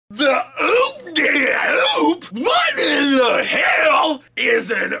The oop-de-oop? What in the hell is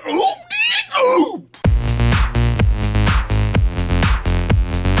an oop-de-oop?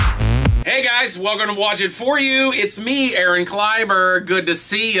 Hey guys, welcome to Watch It For You. It's me, Aaron Kleiber. Good to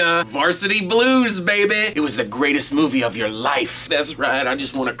see ya. Varsity Blues, baby. It was the greatest movie of your life. That's right, I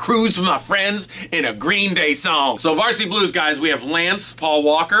just want to cruise with my friends in a Green Day song. So Varsity Blues, guys, we have Lance, Paul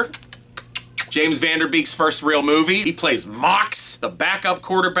Walker, James Vanderbeek's first real movie. He plays Mox, the backup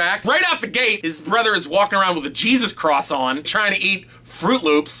quarterback. Right out the gate, his brother is walking around with a Jesus cross on, trying to eat Fruit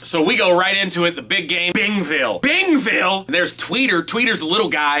Loops. So we go right into it, the big game, Bingville. Bingville! And there's Tweeter. Tweeter's a little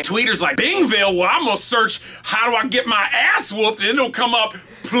guy. Tweeter's like, Bingville? Well, I'm gonna search how do I get my ass whooped, and it'll come up,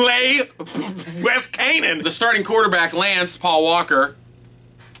 play West Canaan. The starting quarterback, Lance, Paul Walker.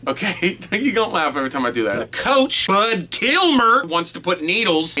 Okay, you don't laugh every time I do that. The coach, Bud Kilmer, wants to put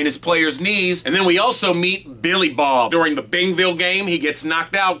needles in his players' knees. And then we also meet Billy Bob. During the Bingville game, he gets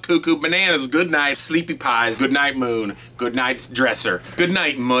knocked out. Cuckoo bananas, good night, sleepy pies, good night moon, good night dresser, good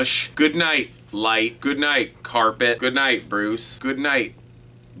night mush, good night light, good night carpet, good night Bruce, good night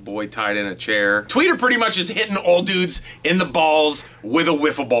boy tied in a chair. Tweeter pretty much is hitting old dudes in the balls with a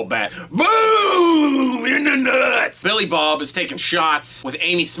wiffle ball bat. Boom! In the nuts! Billy Bob is taking shots with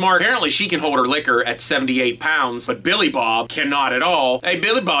Amy Smart. Apparently she can hold her liquor at 78 pounds, but Billy Bob cannot at all. Hey,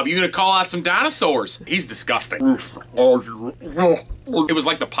 Billy Bob, you gonna call out some dinosaurs? He's disgusting. It was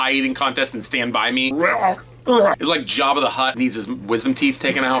like the pie eating contest in Stand By Me. It's like Jabba the Hutt needs his wisdom teeth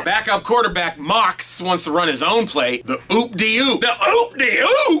taken out. Backup quarterback Mox wants to run his own play. The oop-de-oop. The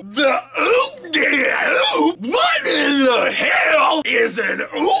oop-de-oop? The oop-de-oop? What in the hell is an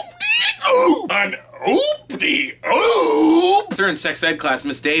oop-de-oop? An oop-de-oop? During sex ed class,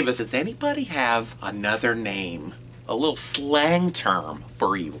 Miss Davis, does anybody have another name? A little slang term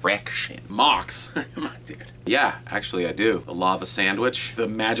for erection. Mox. My dude. Yeah, actually I do. The lava sandwich, the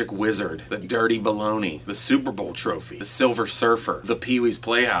magic wizard, the dirty baloney, the Super Bowl trophy, the Silver Surfer, the Pee-wee's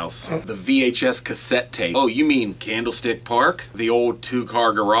Playhouse, the VHS cassette tape. Oh, you mean Candlestick Park? The old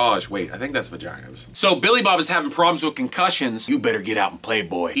two-car garage. Wait, I think that's vaginas. So Billy Bob is having problems with concussions. You better get out and play,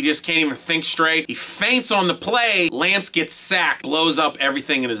 boy. He just can't even think straight. He faints on the play. Lance gets sacked, blows up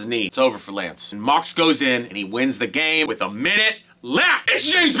everything in his knee. It's over for Lance. And Mox goes in and he wins the game with a minute left.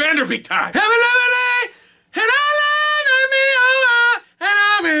 It's James Vanderbeek time.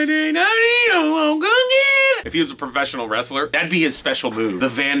 If he was a professional wrestler, that'd be his special move, the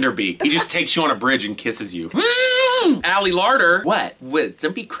Vanderbeek. He just takes you on a bridge and kisses you. Allie Larder. What?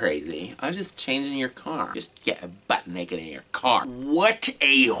 Don't be crazy. I was just changing your car. Just get butt naked in your car. What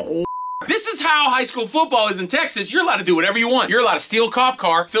a whore. This is how high school football is in Texas. You're allowed to do whatever you want. You're allowed to steal a cop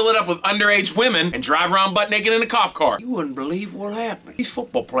car, fill it up with underage women, and drive around butt naked in a cop car. You wouldn't believe what happened. These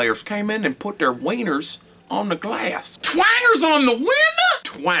football players came in and put their wieners on the glass. Twangers on the window?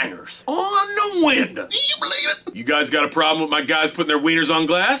 Twangers on the window. Do you believe it? You guys got a problem with my guys putting their wieners on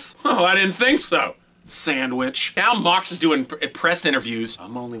glass? Oh, I didn't think so. Sandwich. Now Mox is doing press interviews.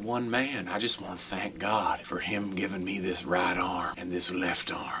 I'm only one man. I just want to thank God for him giving me this right arm and this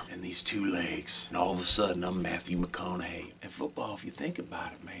left arm and these two legs. And all of a sudden I'm Matthew McConaughey. And football, if you think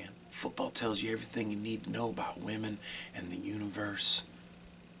about it, man, football tells you everything you need to know about women and the universe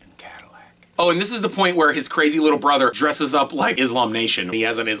and Cadillac. Oh, and this is the point where his crazy little brother dresses up like Islam Nation. He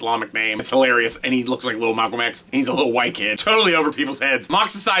has an Islamic name. It's hilarious. And he looks like little Malcolm X. He's a little white kid. Totally over people's heads.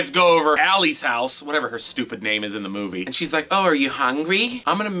 Mox decides to go over Allie's house, whatever her stupid name is in the movie. And she's like, oh, are you hungry?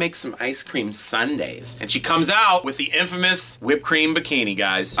 I'm gonna make some ice cream sundaes. And she comes out with the infamous whipped cream bikini,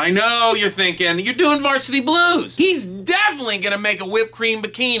 guys. I know you're thinking, you're doing Varsity Blues. He's definitely gonna make a whipped cream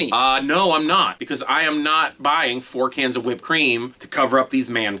bikini. No, I'm not. Because I am not buying 4 cans of whipped cream to cover up these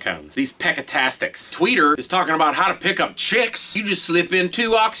man cones. These peccatastics. Tweeter is talking about how to pick up chicks. You just slip in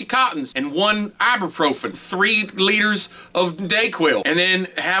 2 Oxycontins and 1 ibuprofen, 3 liters of Dayquil, and then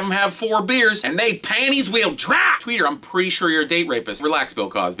have them have 4 beers, and they panties will drop. Tweeter, I'm pretty sure you're a date rapist. Relax, Bill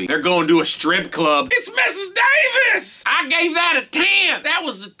Cosby. They're going to a strip club. It's Mrs. Davis! I gave that a 10. That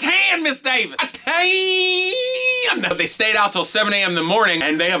was a 10, Miss Davis. A 10! But they stayed out till 7 a.m. in the morning,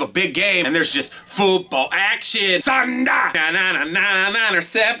 and they have a big game, and there's just football action. Thunder! Na-na-na-na-na,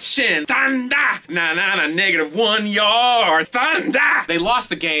 interception. Thunder! Na-na-na, -1 yard. Thunder! They lost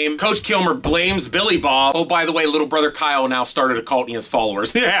the game. Coach Kilmer blames Billy Bob. Oh, by the way, little brother Kyle now started a cult and he has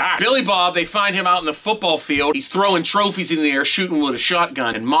followers. Yeah. Billy Bob, they find him out in the football field. He's throwing trophies in the air, shooting with a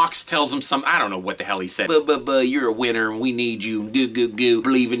shotgun, and Mox tells him something. I don't know what the hell he said. You're a winner and we need you. Goo, goo, goo.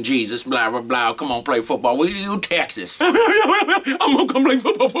 Believe in Jesus, blah, blah, blah. Come on, play football. Will you tell Texas. I'm gonna come play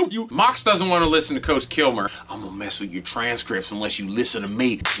football for you. Mox doesn't want to listen to Coach Kilmer. I'm gonna mess with your transcripts unless you listen to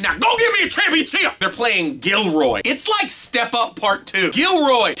me. Now go give me a championship. They're playing Gilroy. It's like Step Up Part 2.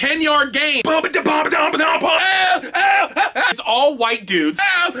 Gilroy, 10-yard game. It's all white dudes.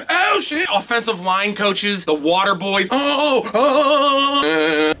 Oh shit. Offensive line coaches, the water boys.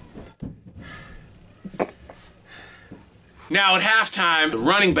 Now at halftime, the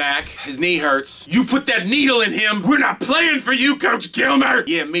running back, his knee hurts. You put that needle in him. We're not playing for you, Coach Kilmer.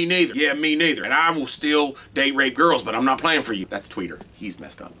 Yeah, me neither. Yeah, me neither. And I will still date rape girls, but I'm not playing for you. That's Tweeter. He's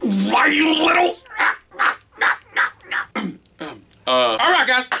messed up. Why, you little... all right,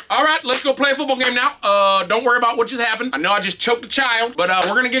 guys. All right, let's go play a football game now. Don't worry about what just happened. I know I just choked a child, but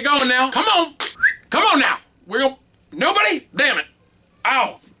we're gonna get going now. Come on. Come on now. We're gonna... Nobody? Damn it.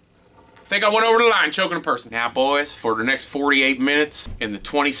 Ow. I think I went over the line choking a person. Now, boys, for the next 48 minutes, in the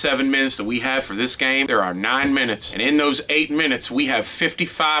 27 minutes that we have for this game, there are 9 minutes. And in those 8 minutes, we have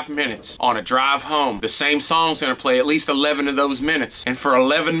 55 minutes on a drive home. The same song's gonna play at least 11 of those minutes. And for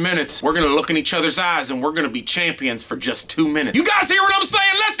 11 minutes, we're gonna look in each other's eyes and we're gonna be champions for just 2 minutes. You guys hear what I'm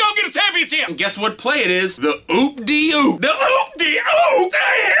saying? Let's go get a championship! And guess what play it is? The oop-de-oop. The oop-de-oop! The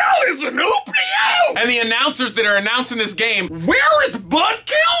hell is an oop-de-oop? And the announcers that are announcing this game, where is Bud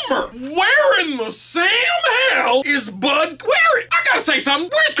Kilmer? Where in the Sam hell is Bud? I gotta say something.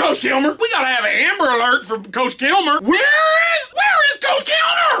 Where's Coach Kilmer? We gotta have an Amber Alert for Coach Kilmer. Where is Coach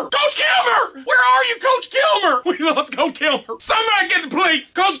Kilmer? Coach Kilmer! Where are you, Coach Kilmer? We lost Coach Kilmer. Somebody get the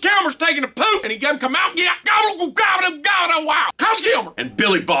police. Coach Kilmer's taking a poop and he got him come out. Yeah, gobble, wow. Coach Kilmer. And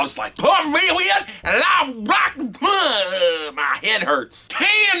Billy Bob's like, put me in and I'll block my head hurts. 10,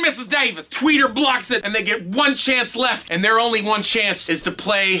 Mrs. Davis. Tweeter blocks it and they get one chance left. And their only one chance is to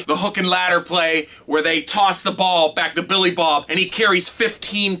play the hook and ladder play where they toss the ball back to Billy Bob and he carries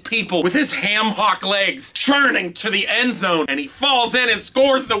 15 people with his ham hock legs churning to the end zone and he falls in and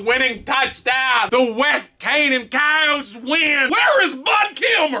scores the winning touchdown. The West Canaan Coyotes win. Where is Bud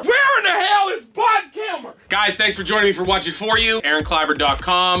Kilmer? Where in the hell is Bud Kilmer? Guys, thanks for joining me for Watch It For You.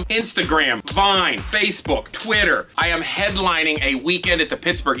 AaronKleiber.com, Instagram, Vine, Facebook, Twitter. I am headlining a weekend at the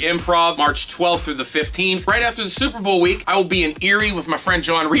Pittsburgh Improv, March 12th through the 15th. Right after the Super Bowl week, I will be in Erie with my friend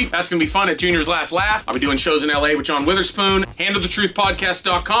John Reef. That's gonna be fun at Junior's Last Laugh. I'll be doing shows in LA with John Witherspoon.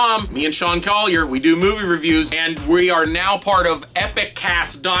 HandleTheTruthPodcast.com. Me and Sean Collier, we do movie reviews, and we are now part of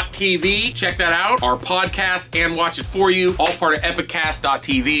EpicCast.tv. Check that out. Our podcast and Watch It For You, all part of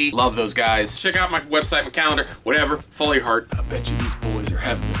EpicCast.tv. Love those guys. Check out my website, my calendar, whatever. Follow your heart. I bet you these boys are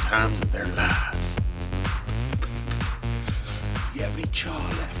having the times of their lives. You have any jaw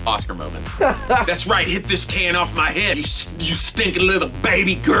left? Oscar moments. That's right, hit this can off my head, you stinking little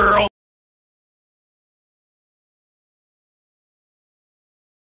baby girl.